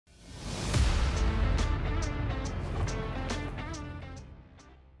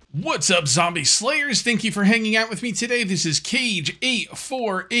What's up, Zombie Slayers? Thank you for hanging out with me today. This is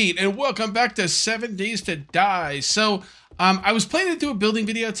Cage848, and welcome back to 7 Days to Die. So, I was planning to do a building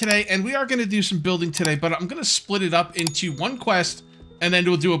video today, and we are going to do some building today, but I'm going to split it up into one quest, and then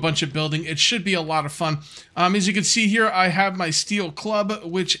we'll do a bunch of building. It should be a lot of fun. As you can see here, I have my steel club,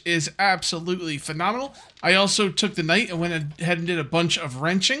 which is absolutely phenomenal. I also took the night and went ahead and did a bunch of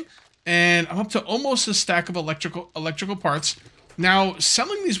wrenching, and I'm up to almost a stack of electrical parts. Now,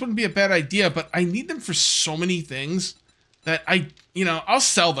 selling these wouldn't be a bad idea, but I need them for so many things that I'll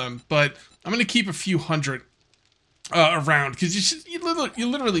sell them, but I'm going to keep a few hundred around because you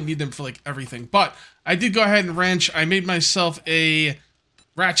literally need them for like everything. But I did go ahead and wrench. I made myself a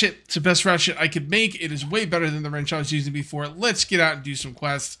ratchet. It's the best ratchet I could make. It is way better than the wrench I was using before. Let's get out and do some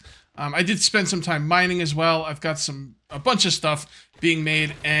quests. I did spend some time mining as well. I've got a bunch of stuff being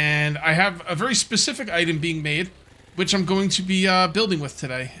made, and I have a very specific item being made, which I'm going to be building with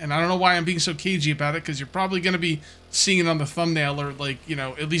today. And I don't know why I'm being so cagey about it, because you're probably going to be seeing it on the thumbnail or like,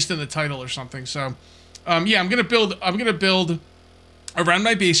 at least in the title or something. So, yeah, I'm going to build around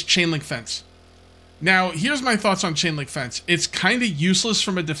my base chain link fence. Now, here's my thoughts on chain link fence. It's kind of useless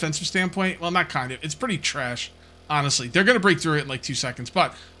from a defensive standpoint. Well, not kind of. It's pretty trash, honestly. They're going to break through it in like 2 seconds.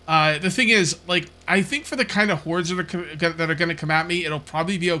 But the thing is, like, I think for the kind of hordes that are going to come at me, it'll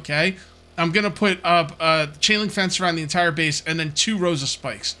probably be okay. I'm going to put up a chain link fence around the entire base and then 2 rows of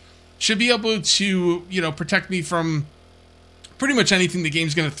spikes. Should be able to, protect me from pretty much anything the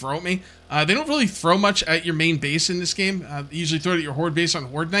game's going to throw at me. They don't really throw much at your main base in this game. They usually throw it at your horde base on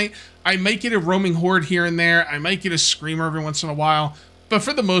horde night. I might get a roaming horde here and there. I might get a screamer every once in a while. But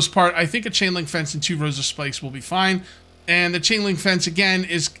for the most part, I think a chain link fence and 2 rows of spikes will be fine. And the chain link fence, again,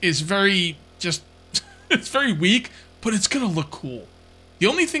 is very it's very weak, but it's going to look cool. The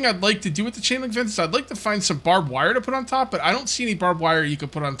only thing I'd like to do with the chain link fence is I'd like to find some barbed wire to put on top, but I don't see any barbed wire you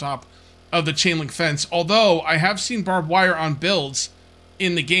could put on top of the chain link fence, although I have seen barbed wire on builds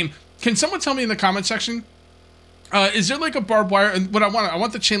in the game. Can someone tell me in the comment section, is there like a barbed wire? And what I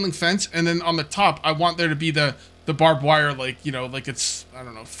want the chain link fence, and then on the top, I want there to be the barbed wire, like, like it's, I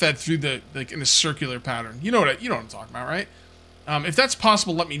don't know, fed through like in a circular pattern. You know what I'm talking about, right? If that's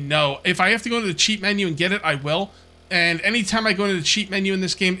possible, let me know. If I have to go into the cheat menu and get it, I will. And anytime I go into the cheat menu in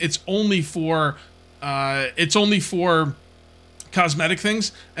this game, it's only for cosmetic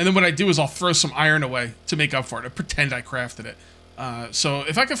things. And then what I do is I'll throw some iron away to make up for it. I pretend I crafted it. So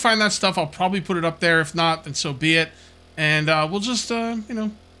if I can find that stuff, I'll probably put it up there. If not, then so be it. And we'll just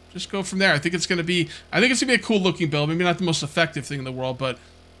just go from there. I think it's gonna be a cool looking build. Maybe not the most effective thing in the world, but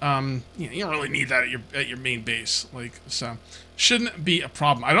you don't really need that at your main base. Like, so shouldn't be a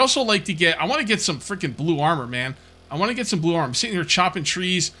problem. I'd also like to I want to get some freaking blue armor, man. I want to get some blue armor. I'm sitting here chopping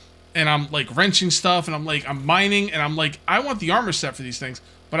trees, and I'm like wrenching stuff, and I'm mining, and I'm like, I want the armor set for these things,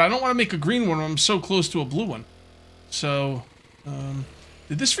 but I don't want to make a green one when I'm so close to a blue one. So,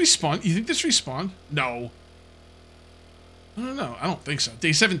 did this respawn? You think this respawned? No. I don't know. I don't think so.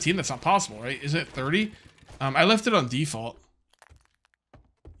 Day 17, that's not possible, right? Is it 30? I left it on default.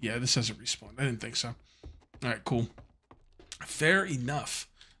 Yeah, this hasn't respawned. I didn't think so. All right, cool. Fair enough.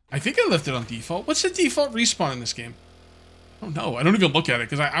 I think I left it on default. What's the default respawn in this game? I don't know. I don't even look at it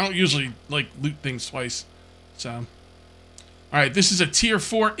because I don't usually like loot things twice. So, all right, this is a tier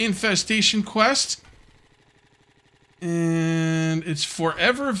 4 infestation quest, and it's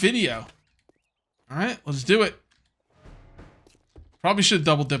forever video. All right, let's do it. Probably should have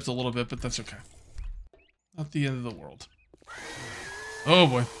double dipped a little bit, but that's okay. Not the end of the world. Oh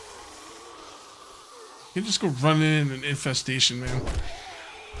boy. You can just go run in an infestation, man.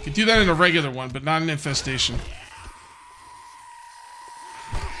 You can do that in a regular one, but not an infestation.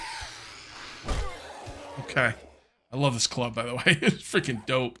 Okay. I love this club, by the way. It's freaking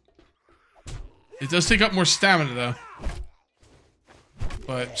dope. It does take up more stamina, though.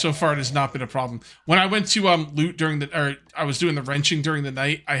 But so far, it has not been a problem. When I went to loot I was doing the wrenching during the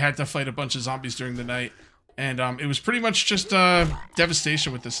night, I had to fight a bunch of zombies during the night. And it was pretty much just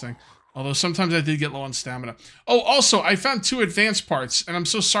devastation with this thing. Although sometimes I did get low on stamina. Oh, also, I found 2 advanced parts, and I'm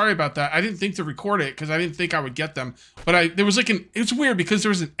so sorry about that. I didn't think to record it, because I didn't think I would get them. But there was like it's weird, because there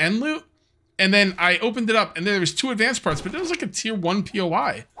was an end loot, and then I opened it up, and there was 2 advanced parts, but it was like a tier 1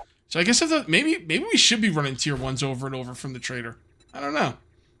 POI. So I guess maybe we should be running tier 1s over and over from the trader. I don't know.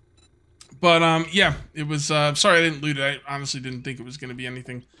 But, yeah, it was, sorry I didn't loot it. I honestly didn't think it was going to be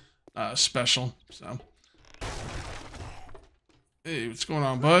anything special, so. Hey, what's going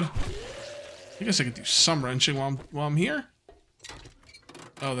on, bud? I guess I could do some wrenching while I'm here.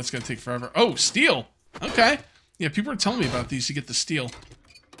 Oh, that's gonna take forever. Oh, steel! Okay. Yeah, people are telling me about these to get the steel.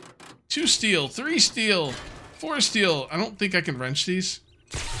 2 steel, 3 steel, 4 steel. I don't think I can wrench these.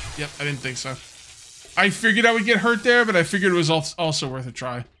 Yep, I didn't think so. I figured I would get hurt there, but I figured it was also worth a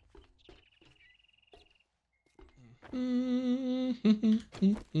try. Okay,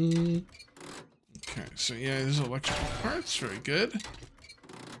 so yeah, there's electrical parts. Very good.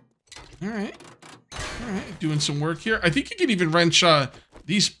 Alright. Alright, doing some work here. I think you can even wrench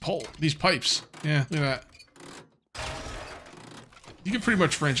these pipes. Yeah, look at that. You can pretty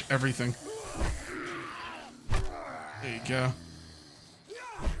much wrench everything. There you go.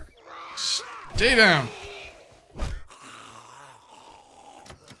 Stay down.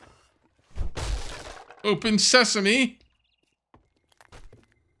 Open sesame.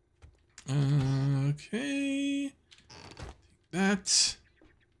 Okay. That. So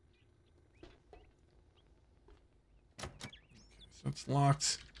it's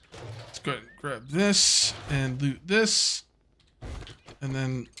locked. Let's go ahead and grab this and loot this. And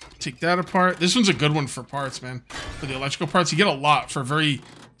then take that apart. This one's a good one for parts, man. For the electrical parts, you get a lot for a very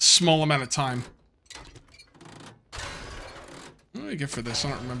small amount of time. What do I get for this? I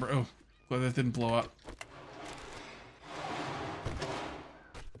don't remember. Oh, glad that didn't blow up.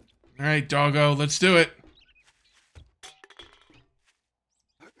 Alright, doggo, let's do it.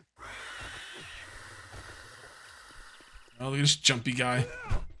 Oh, look at this jumpy guy.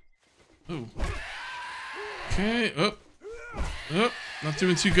 Ooh. Okay, oh. Oh, not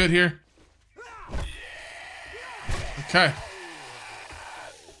doing too good here. Okay.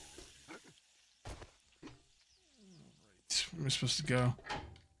 Alright, where am I supposed to go?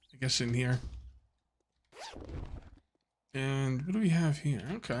 I guess in here. And what do we have here?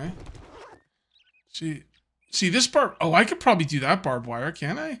 Okay. See this barb. Oh, I could probably do that barbed wire,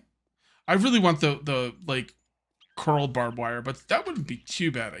 can't I? I really want the like curled barbed wire, but that wouldn't be too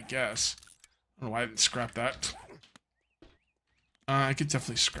bad, I guess. I don't know why I didn't scrap that. I could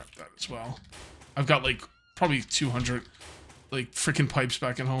definitely scrap that as well. I've got like probably 200 like freaking pipes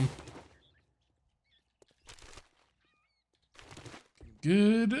back at home.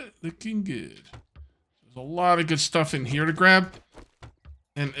 Good, looking good. There's a lot of good stuff in here to grab.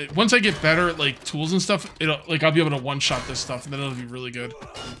 And once I get better at like tools and stuff, I'll be able to one-shot this stuff, and then it'll be really good.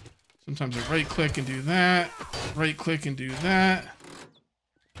 Sometimes I right-click and do that, right-click and do that,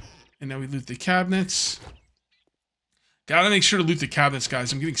 and now we loot the cabinets. Gotta make sure to loot the cabinets,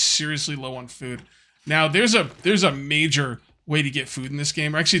 guys. I'm getting seriously low on food. Now there's a major way to get food in this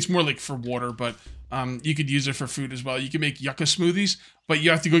game. Actually, it's more like for water, but you could use it for food as well. You can make yucca smoothies, but you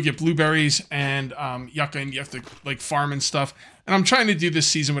have to go get blueberries and yucca, and you have to like farm and stuff. And I'm trying to do this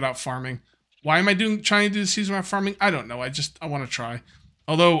season without farming. Why am I trying to do this season without farming? I don't know. I want to try.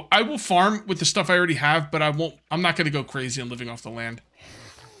 Although I will farm with the stuff I already have, but I'm not going to go crazy on living off the land.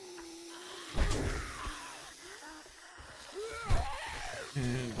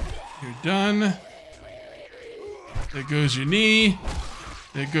 And you're done. There goes your knee.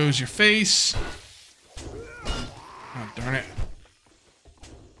 There goes your face. Oh, darn it.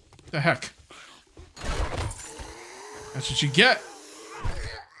 What the heck? That's what you get.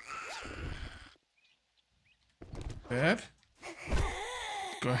 Bad.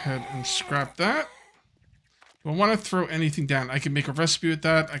 Go ahead and scrap that. Do I want to throw anything down? I can make a recipe with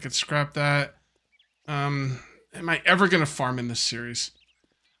that. I could scrap that. Am I ever gonna farm in this series?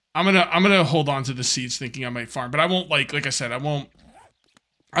 I'm gonna hold on to the seeds, thinking I might farm, but I won't like I said, I won't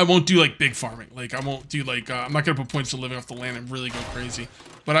do like big farming. Like I won't do like I'm not gonna put points to living off the land and really go crazy.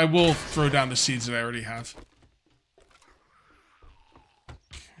 But I will throw down the seeds that I already have.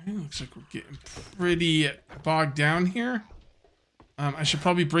 Okay, looks like we're getting pretty bogged down here. I should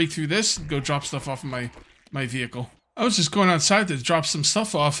probably break through this and go drop stuff off of my vehicle. I was just going outside to drop some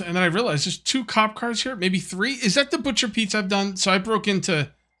stuff off, and then I realized there's 2 cop cars here, maybe 3. Is that the butcher pizza I've done? So I broke into...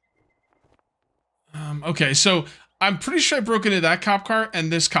 okay, so I'm pretty sure I broke into that cop car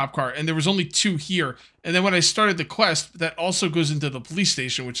and this cop car, and there was only 2 here. And then when I started the quest, that also goes into the police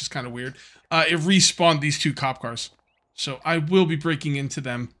station, which is kind of weird. It respawned these 2 cop cars. So I will be breaking into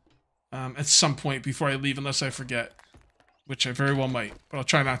them at some point before I leave, unless I forget. Which I very well might, but I'll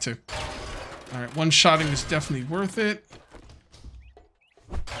try not to. Alright, one-shotting is definitely worth it.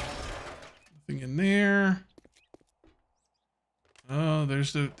 Nothing in there. Oh,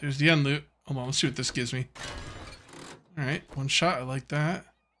 there's the end loot. Hold on, let's see what this gives me. Alright, one shot, I like that.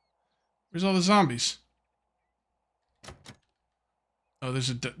 Where's all the zombies? Oh,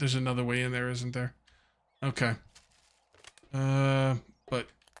 there's another way in there, isn't there? Okay. But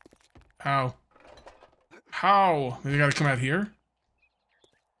how? How? Maybe I gotta come out here?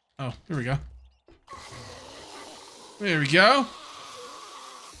 Oh, here we go. There we go.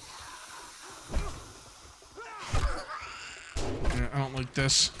 Yeah, I don't like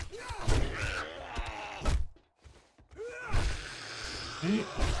this. Okay.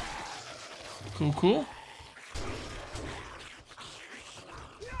 Cool, cool.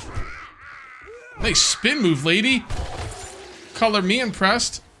 Nice spin move, lady. Color me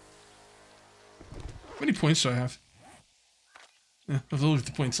impressed. How many points do I have? I'll look at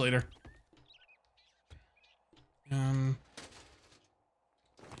the points later.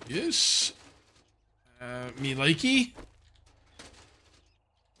 Yes. Me likey.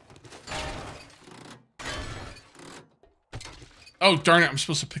 Oh, darn it. I'm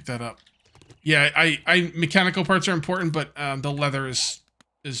supposed to pick that up. Yeah, I mechanical parts are important, but the leather is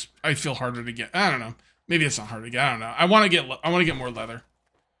I feel harder to get. I don't know. Maybe it's not hard to get. I don't know. I want to get more leather.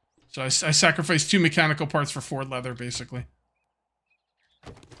 So I sacrificed 2 mechanical parts for 4 leather, basically.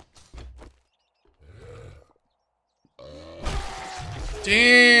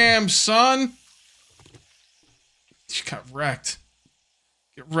 Damn, son. You got wrecked.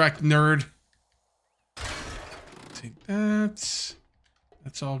 Get wrecked, nerd. Take that.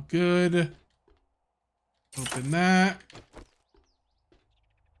 That's all good. Open that.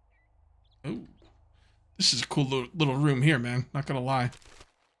 Oh. This is a cool little room here, man. Not gonna lie.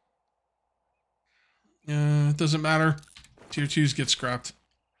 It doesn't matter. Tier 2s get scrapped.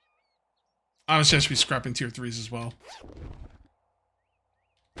 Honestly, I should be scrapping tier 3s as well.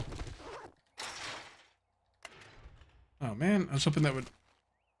 Oh, man. I was hoping that would...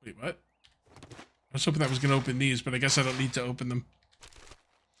 Wait, what? I was hoping that was going to open these, but I guess I don't need to open them.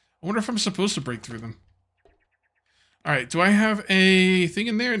 I wonder if I'm supposed to break through them. Alright, do I have a thing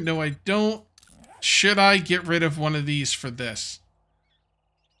in there? No, I don't. Should I get rid of one of these for this?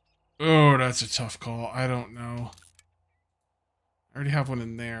 Oh, that's a tough call. I don't know. I already have one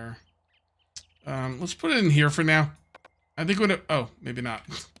in there. Let's put it in here for now. I think when it... Oh, maybe not.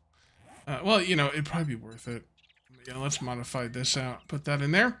 Well, you know, it'd probably be worth it. Yeah, let's modify this out. Put that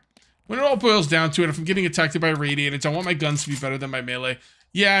in there. When it all boils down to it, if I'm getting attacked by irradiated, I want my guns to be better than my melee.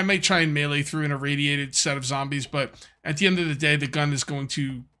 Yeah, I might try and melee through an irradiated set of zombies, but at the end of the day, the gun is going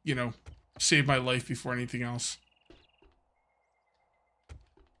to, you know, save my life before anything else.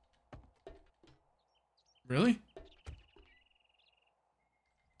 Really?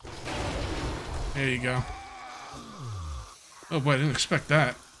 There you go. Oh boy, I didn't expect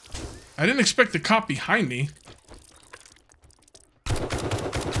that. I didn't expect the cop behind me.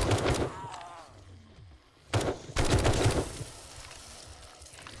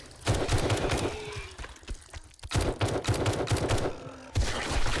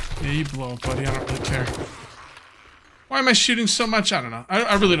 Yeah, you blow up, buddy. I don't really care. Why am I shooting so much? I don't know.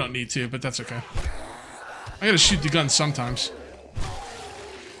 I really don't need to, but that's okay. I gotta shoot the gun sometimes.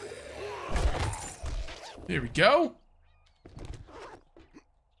 There we go.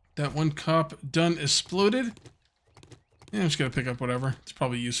 That one cop done exploded. Yeah, I'm just gonna pick up whatever. It's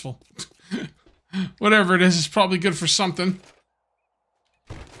probably useful. Whatever it is, it's probably good for something.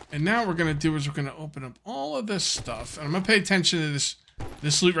 And now what we're gonna do is we're gonna open up all of this stuff. And I'm gonna pay attention to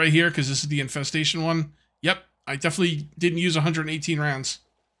this loot right here, because this is the infestation one. Yep, I definitely didn't use 118 rounds.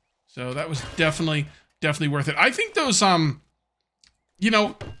 So that was definitely worth it. I think those, you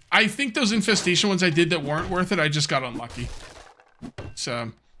know, I think those infestation ones I did that weren't worth it, I just got unlucky.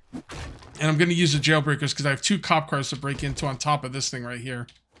 So, and I'm going to use the jailbreakers because I have 2 cop cars to break into on top of this thing right here.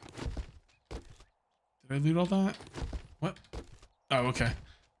 Did I loot all that? What? Oh, okay.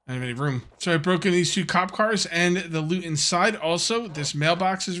 I don't have any room. So I broke in these 2 cop cars and the loot inside. Also, this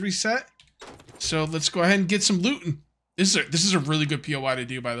mailbox is reset. So let's go ahead and get some looting. This is a really good POI to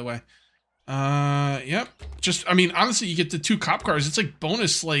do, by the way. Yep. Just, I mean, honestly, you get the 2 cop cars. It's like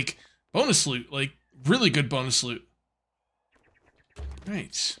bonus loot. Like, really good bonus loot.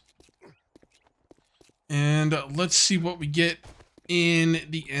 Right. And let's see what we get in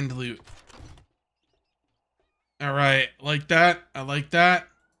the end loot. All right. Like that. I like that.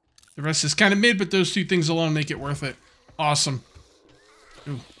 The rest is kind of mid, but those 2 things alone make it worth it. Awesome.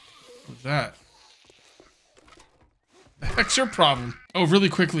 Ooh, what's that? The heck's your problem? Oh, really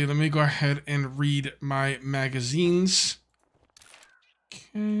quickly, let me go ahead and read my magazines.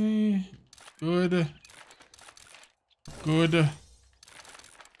 Okay. Good. Good.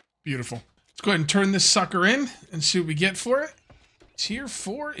 Beautiful. Let's go ahead and turn this sucker in and see what we get for it. Tier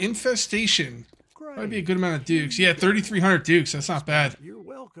 4 infestation. Might be a good amount of dukes. Yeah, 3,300 dukes. That's not bad.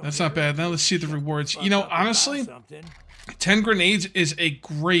 That's not bad. Now let's see the rewards. You know, honestly, 10 grenades is a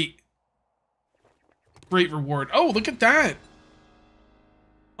great reward. Oh, look at that.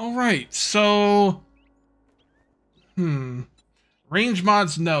 All right, so... Range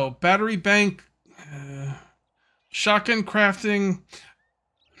mods, no. Battery bank. Shotgun crafting.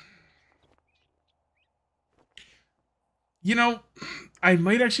 You know, I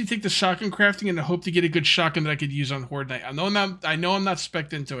might actually take the shotgun crafting and hope to get a good shotgun that I could use on Horde Night. I know I'm not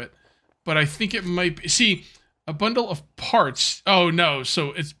spec'd into it, but I think it might be... See, a bundle of parts. Oh, no.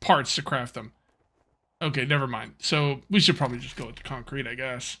 So it's parts to craft them. Okay, never mind. So we should probably just go with the concrete, I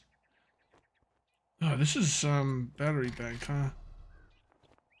guess. Oh, this is battery bank, huh?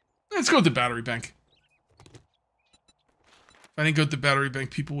 Let's go with the battery bank. If I didn't go with the battery bank,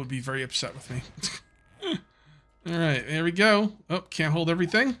 people would be very upset with me. Alright, there we go. Oh, can't hold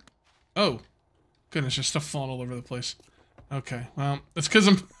everything. Oh, goodness, there's stuff falling all over the place. Okay, well, that's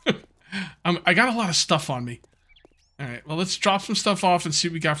because I got a lot of stuff on me. Alright, well, let's drop some stuff off and see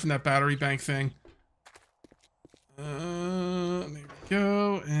what we got from that battery bank thing. There we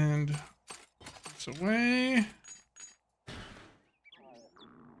go, and it's away.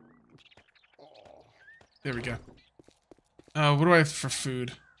 There we go. What do I have for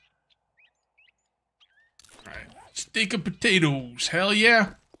food? Alright, steak and potatoes. Hell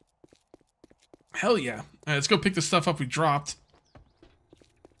yeah. Hell yeah. Alright, let's go pick the stuff up we dropped.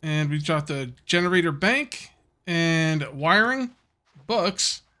 And we dropped the generator bank, and wiring,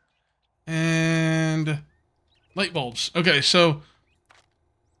 books, and light bulbs. Okay, so...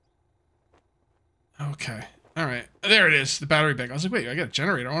 Okay. Alright. There it is, the battery bank. I was like, wait, I got a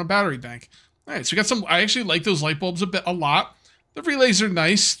generator. I want a battery bank. Alright, so we got some... I actually like those light bulbs a lot. The relays are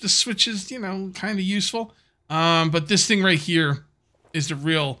nice. The switch is, you know, kind of useful. But this thing right here is the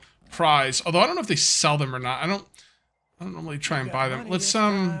real prize. Although I don't know if they sell them or not. I don't normally try and buy them. Let's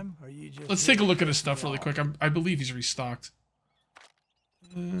take a look at his stuff really quick. I believe he's restocked.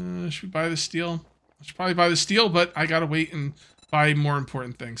 Should we buy the steel? I should probably buy the steel, but I gotta wait and buy more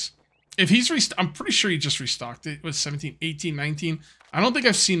important things. If he's I'm pretty sure he just restocked. It was 17, 18, 19. I don't think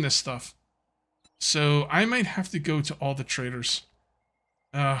I've seen this stuff. So I might have to go to all the traders.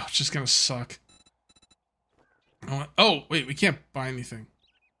 It's just gonna suck. Oh, wait, we can't buy anything.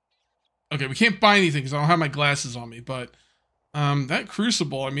 Okay, we can't buy anything because I don't have my glasses on me, but that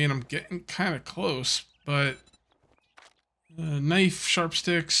crucible, I mean, I'm getting kind of close, but knife, sharp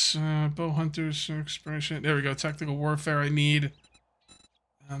sticks, bow hunters, expression. There we go, tactical warfare I need.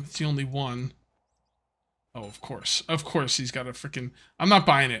 It's the only one. Oh, of course he's got a freaking... I'm not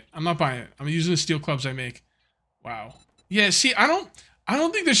buying it. I'm using the steel clubs I make. Wow. Yeah, see, I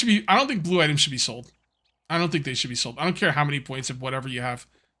don't think there should be... I don't think blue items should be sold. I don't think they should be sold. I don't care how many points of whatever you have.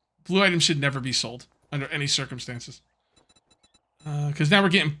 Blue items should never be sold under any circumstances. Because now we're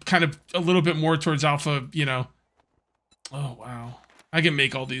getting kind of a little bit more towards alpha, you know. Oh, wow. I can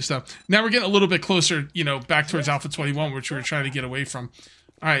make all these stuff. Now we're getting a little bit closer, you know, back towards alpha 21, which we were trying to get away from.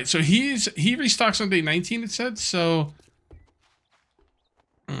 All right, so he restocks on day 19, it said. So,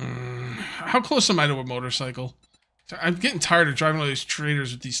 how close am I to a motorcycle? I'm getting tired of driving all these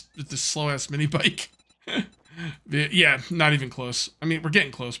traders with this slow ass mini bike. Yeah, not even close. I mean, we're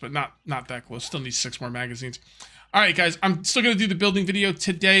getting close, but not that close. Still need 6 more magazines. All right, guys, I'm still gonna do the building video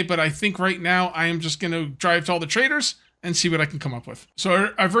today, but I think right now I am just gonna drive to all the traders and see what I can come up with.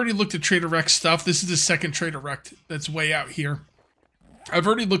 So I've already looked at Trader Rex stuff. This is the second Trader Rex that's way out here. I've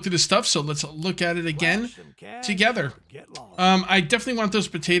already looked at his stuff, so let's look at it again together. I definitely want those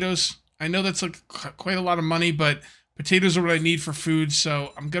potatoes. I know that's like quite a lot of money, but potatoes are what I need for food,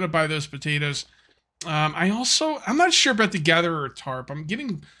 so I'm gonna buy those potatoes. I'm not sure about the gatherer tarp. I'm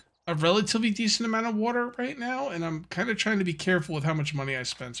getting a relatively decent amount of water right now, and I'm kind of trying to be careful with how much money I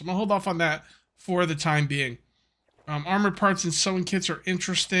spend. So I'm gonna hold off on that for the time being. Armored parts and sewing kits are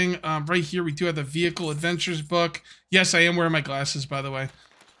interesting. Right here, we do have the Vehicle Adventures book. Yes, I am wearing my glasses, by the way.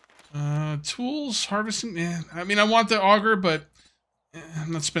 Tools, harvesting, man. I mean, I want the auger, but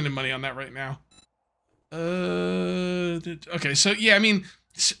I'm not spending money on that right now. Okay, so yeah, I mean,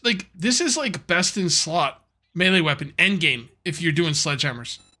 like, this is like best in slot melee weapon endgame if you're doing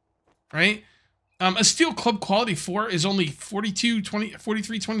sledgehammers, right? A steel club quality 4 is only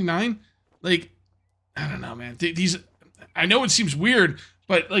 43.29. Like, I don't know, man. These, I know it seems weird,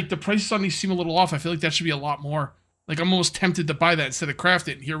 but like the prices on these seem a little off. I feel like that should be a lot more. Like, I'm almost tempted to buy that instead of craft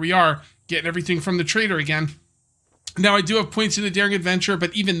it. And here we are, getting everything from the trader again. Now I do have points in the Daring Adventure,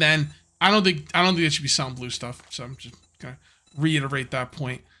 but even then, I don't think they should be selling blue stuff. So I'm just gonna reiterate that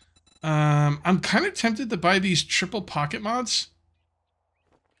point. I'm kind of tempted to buy these triple pocket mods.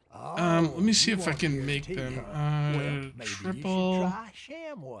 Let me see if I can make them. Triple.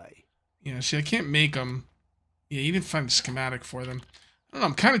 Yeah, see, I can't make them. Yeah, you didn't find the schematic for them. I don't know,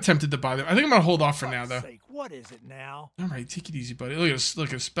 I'm kind of tempted to buy them. I think I'm going to hold off for now, though. What is it now? All right, take it easy, buddy. Look at this. Look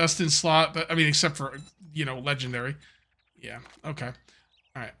at this. Best in slot. But I mean, except for, you know, legendary. Yeah, okay.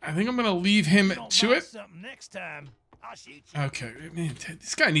 All right, I think I'm going to leave him to it. Next time, I'll shoot you. Okay, man,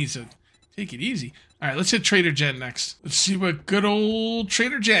 this guy needs to take it easy. All right, let's hit Trader Jen next. Let's see what good old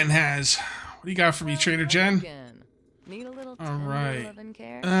Trader Jen has. What do you got for me, Trader Jen? All right. love and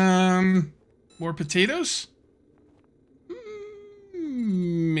care. More potatoes?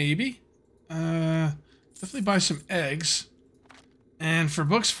 Maybe. Definitely buy some eggs. And for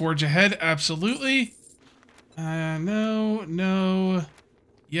books, forge ahead. Absolutely. No, no.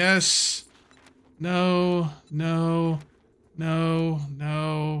 Yes. No, no, no,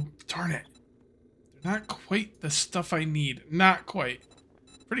 no. Darn it. They're not quite the stuff I need. Not quite.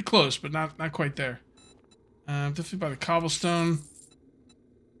 Pretty close, but not quite there. Definitely by the cobblestone.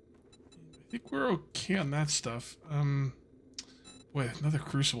 I think we're okay on that stuff. Wait, another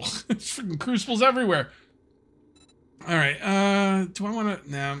crucible. Freaking crucibles everywhere. All right. Do I want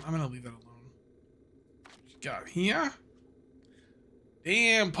to? No, I'm gonna leave that alone. What you got here?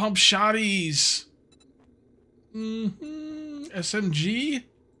 Damn, pump shotties. SMG.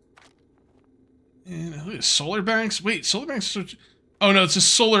 And look at solar banks. Wait, solar banks. Oh no, it's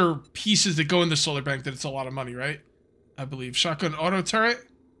just solar pieces that go in the solar bank. That it's a lot of money, right? I believe. Shotgun auto turret.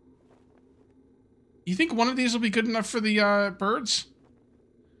 You think one of these will be good enough for the birds?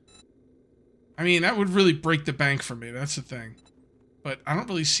 I mean, that would really break the bank for me. That's the thing. But I don't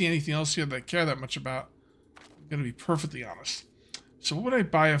really see anything else here that I care that much about. I'm gonna be perfectly honest. So what would I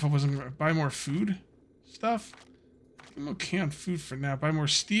buy if I wasn't gonna buy more food stuff? I'm okay on food for now. Buy more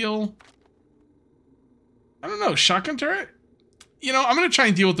steel. I don't know. Shotgun turret? You know, I'm gonna try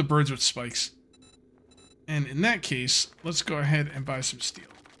and deal with the birds with spikes. And in that case, let's go ahead and buy some steel.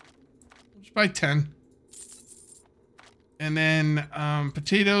 Let's buy 10. And then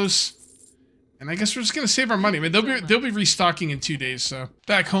potatoes. And I guess we're just gonna save our money. I mean, they'll be restocking in 2 days. So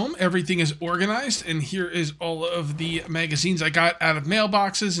back home, everything is organized, and here is all of the magazines I got out of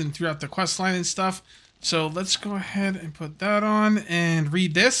mailboxes and throughout the quest line and stuff. So let's go ahead and put that on and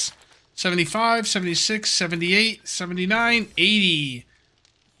read this. 75, 76, 78, 79, 80.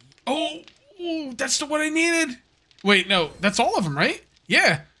 Oh, that's the one I needed. Wait, no, that's all of them, right?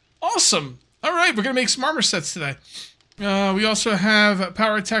 Yeah, awesome. All right, we're gonna make some armor sets today. We also have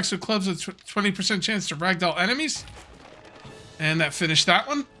power attacks with clubs with 20% chance to ragdoll enemies. And that finished that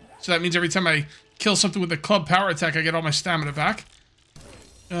one. So that means every time I kill something with a club power attack, I get all my stamina back.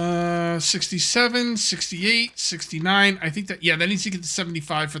 67, 68, 69. I think that, yeah, that needs to get to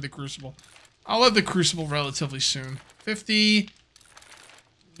 75 for the Crucible. I'll have the Crucible relatively soon. 50.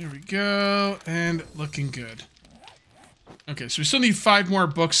 There we go. And looking good. Okay, so we still need 5 more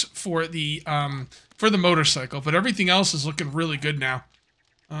books for the motorcycle, but everything else is looking really good now.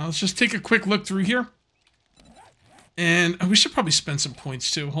 Let's just take a quick look through here. And we should probably spend some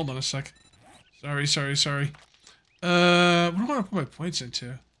points too. Hold on a sec. Sorry. What do I want to put my points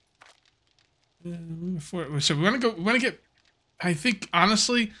into? So we want to get, I think,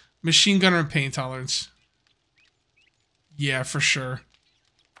 honestly, machine gunner and pain tolerance. Yeah, for sure.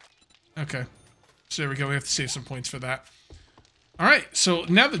 Okay. So there we go. We have to save some points for that. All right, so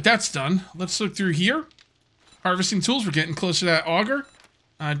now that that's done, let's look through here. Harvesting tools, we're getting closer to that auger.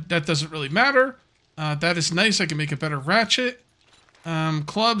 That doesn't really matter. That is nice. I can make a better ratchet.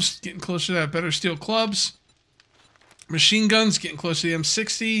 Clubs, getting closer to that better steel clubs. Machine guns, getting closer to the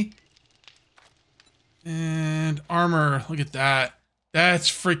M60. And armor, look at that. That's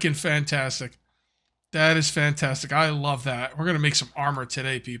freaking fantastic. That is fantastic. I love that. We're going to make some armor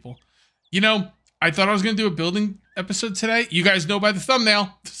today, people. You know, I thought I was going to do a building episode today. You guys know by the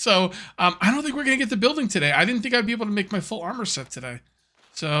thumbnail. So, I don't think we're going to get the building today. I didn't think I'd be able to make my full armor set today.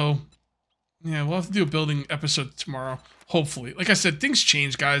 So, yeah, we'll have to do a building episode tomorrow. Hopefully. Like I said, things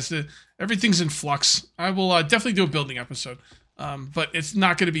change, guys. Everything's in flux. I will definitely do a building episode. But it's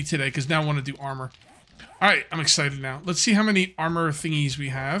not going to be today because now I want to do armor. All right, I'm excited now. Let's see how many armor thingies we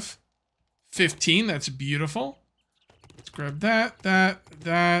have. 15. That's beautiful. Let's grab that.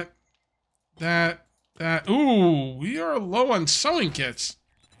 Ooh, we are low on sewing kits.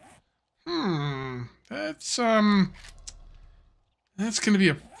 That's gonna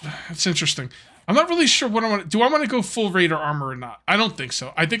be that's interesting. I'm not really sure what I want to do. I want to go full Raider armor or not? I don't think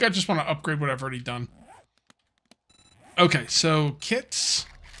so. I think I just want to upgrade what I've already done. Okay, so kits.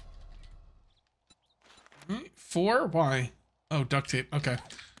 4? Why? Oh, duct tape. Okay.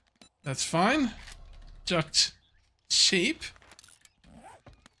 That's fine. Duct tape.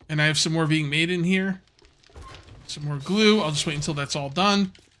 And I have some more being made in here. Some more glue. I'll just wait until that's all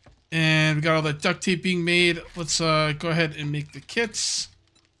done. And we got all that duct tape being made. Let's go ahead and make the kits.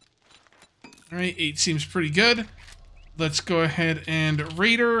 All right, 8 seems pretty good. Let's go ahead and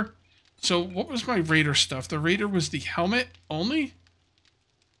Raider. So what was my Raider stuff? The Raider was the helmet only?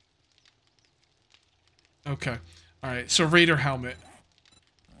 Okay. All right, so Raider helmet.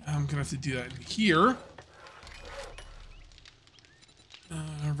 I'm gonna have to do that in here.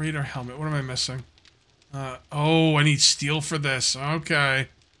 Raider helmet. What am I missing? Oh, I need steel for this. Okay.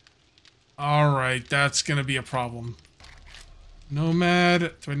 Alright, that's gonna be a problem.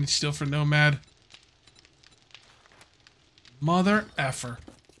 Nomad. Do I need steel for Nomad? Mother effer.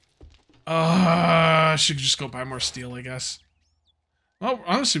 I should just go buy more steel, I guess. Well,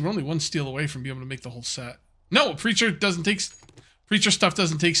 honestly, we're only one steel away from being able to make the whole set. No, Preacher doesn't take... Preacher stuff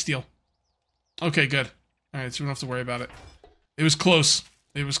doesn't take steel. Okay, good. Alright, so we don't have to worry about it. It was close.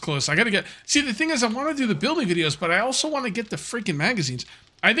 It was close. I gotta get... See, the thing is, I want to do the building videos, but I also want to get the freaking magazines.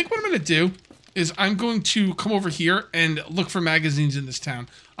 I think what I'm going to do is I'm going to come over here and look for magazines in this town.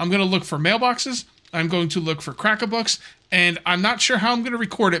 I'm going to look for mailboxes. I'm going to look for crack-a-books. And I'm not sure how I'm going to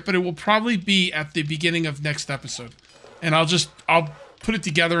record it, but it will probably be at the beginning of next episode. And I'll put it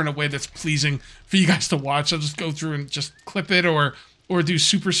together in a way that's pleasing for you guys to watch. I'll just go through and just clip it or do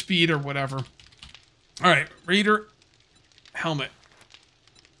super speed or whatever. All right, Raider helmet.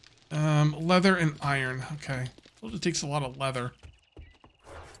 Leather and iron. Okay. Well, it takes a lot of leather.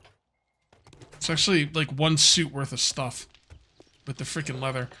 It's actually like one suit worth of stuff with the freaking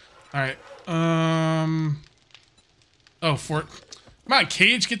leather. All right. Oh, come on,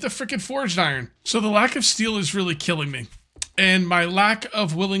 Cage, get the freaking forged iron. So the lack of steel is really killing me. And my lack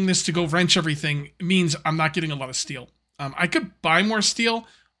of willingness to go wrench everything means I'm not getting a lot of steel. I could buy more steel,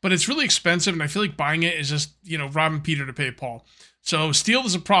 but it's really expensive, and I feel like buying it is just, you know, robbing Peter to pay Paul. So steel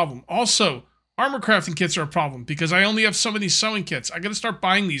is a problem. Also, armor crafting kits are a problem because I only have so many sewing kits. I gotta start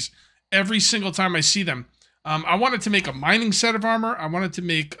buying these every single time I see them. I wanted to make a mining set of armor. I wanted to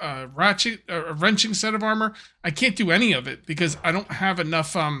make a wrenching set of armor. I can't do any of it because I don't have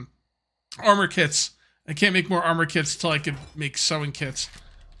enough armor kits. I can't make more armor kits till I could make sewing kits.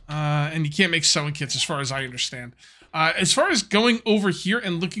 And you can't make sewing kits as far as I understand. As far as going over here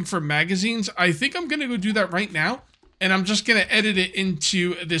and looking for magazines, I think I'm going to go do that right now. And I'm just going to edit it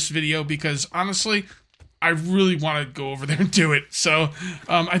into this video because, honestly, I really want to go over there and do it. So,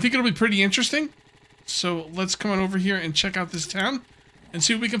 I think it'll be pretty interesting. So, let's come on over here and check out this town and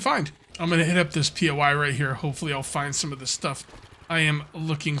see what we can find. I'm going to hit up this POI right here. Hopefully, I'll find some of the stuff I am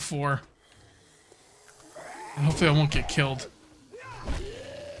looking for. And hopefully, I won't get killed.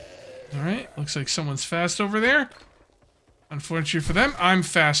 Alright, looks like someone's fast over there. Unfortunately for them, I'm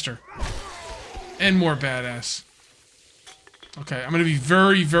faster. And more badass. Okay, I'm going to be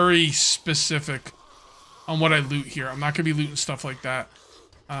very, very specific on what I loot here. I'm not going to be looting stuff like that.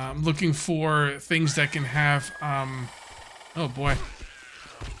 I'm looking for things that can have, oh boy.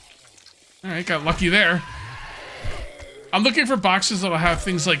 Alright, got lucky there. I'm looking for boxes that'll have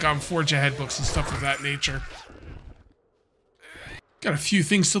things like Forge Ahead books and stuff of that nature. Got a few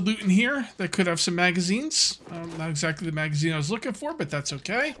things to loot in here that could have some magazines. Not exactly the magazine I was looking for, but that's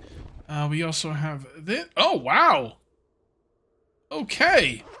okay. We also have this. Oh, wow.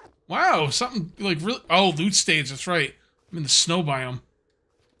 Okay. Wow, something like really... Oh, loot stage, that's right. I'm in the snow biome.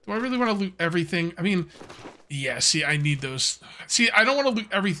 Do I really want to loot everything? I mean, yeah, see, I need those. See, I don't want to loot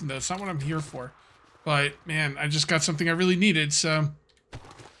everything, though. It's not what I'm here for. But, man, I just got something I really needed, so...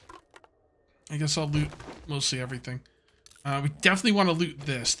 I guess I'll loot mostly everything. We definitely want to loot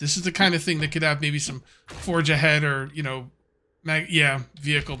this. This is the kind of thing that could have maybe some Forge Ahead or, you know,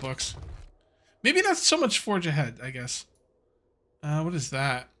 vehicle books. Maybe not so much Forge Ahead, I guess. What is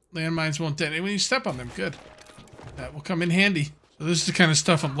that? Landmines won't detonate when you step on them. Good. That will come in handy. So this is the kind of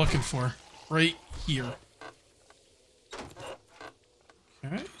stuff I'm looking for. Right here.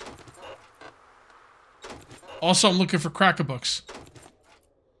 Okay. Also, I'm looking for crack-a-books.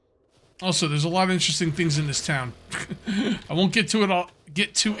 Also, there's a lot of interesting things in this town. I won't get to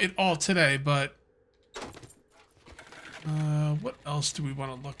it all today, but what else do we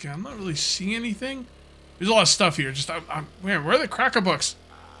want to look at? I'm not really seeing anything. There's a lot of stuff here. Just where are the crack-a-books?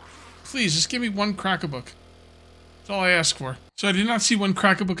 Please, just give me one crack-a-book. That's all I ask for. So I did not see one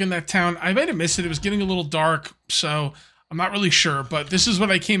crack-a-book in that town. I might have missed it. It was getting a little dark, so I'm not really sure. But this is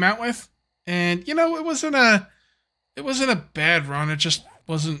what I came out with, and you know, it wasn't a bad run. It just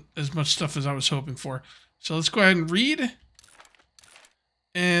wasn't as much stuff as I was hoping for. So let's go ahead and read.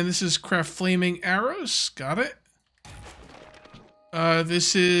 And this is craft flaming arrows. Got it.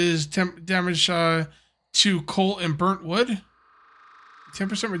 This is damage to coal and burnt wood.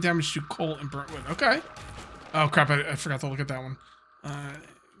 10% more damage to coal and burnt wood. Okay. Oh crap! I forgot to look at that one.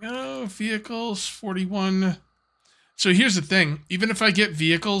 No vehicles 41. So here's the thing. Even if I get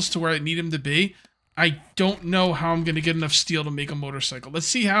vehicles to where I need them to be, I don't know how I'm going to get enough steel to make a motorcycle. Let's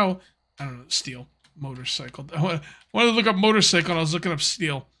see how... I don't know, steel. Motorcycle. I wanted to look up motorcycle and I was looking up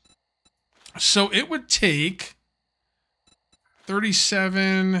steel. So it would take...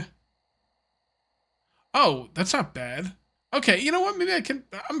 37... Oh, that's not bad. Okay, you know what? Maybe I can...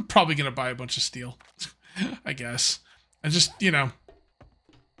 I'm probably going to buy a bunch of steel. I guess. I just, you know,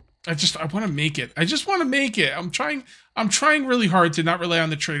 I want to make it. I just want to make it. I'm trying really hard to not rely on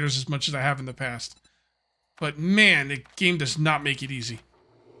the traders as much as I have in the past. But man, the game does not make it easy.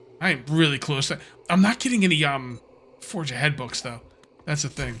 I am really close. I'm not getting any Forge Ahead books though. That's the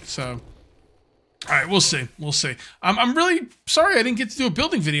thing. So, all right, we'll see. We'll see. I'm really sorry I didn't get to do a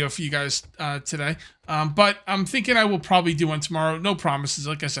building video for you guys today. But I'm thinking I will probably do one tomorrow. No promises.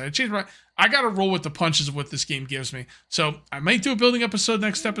 Like I said, I got to roll with the punches of what this game gives me. So I might do a building episode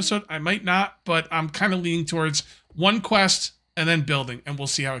next episode. I might not, but I'm kind of leaning towards one quest and then building, and we'll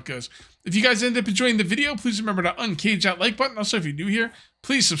see how it goes. If you guys end up enjoying the video, please remember to uncage that like button. Also, if you're new here,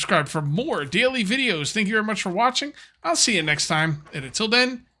 please subscribe for more daily videos. Thank you very much for watching. I'll see you next time. And until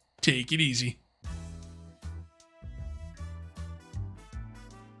then, take it easy.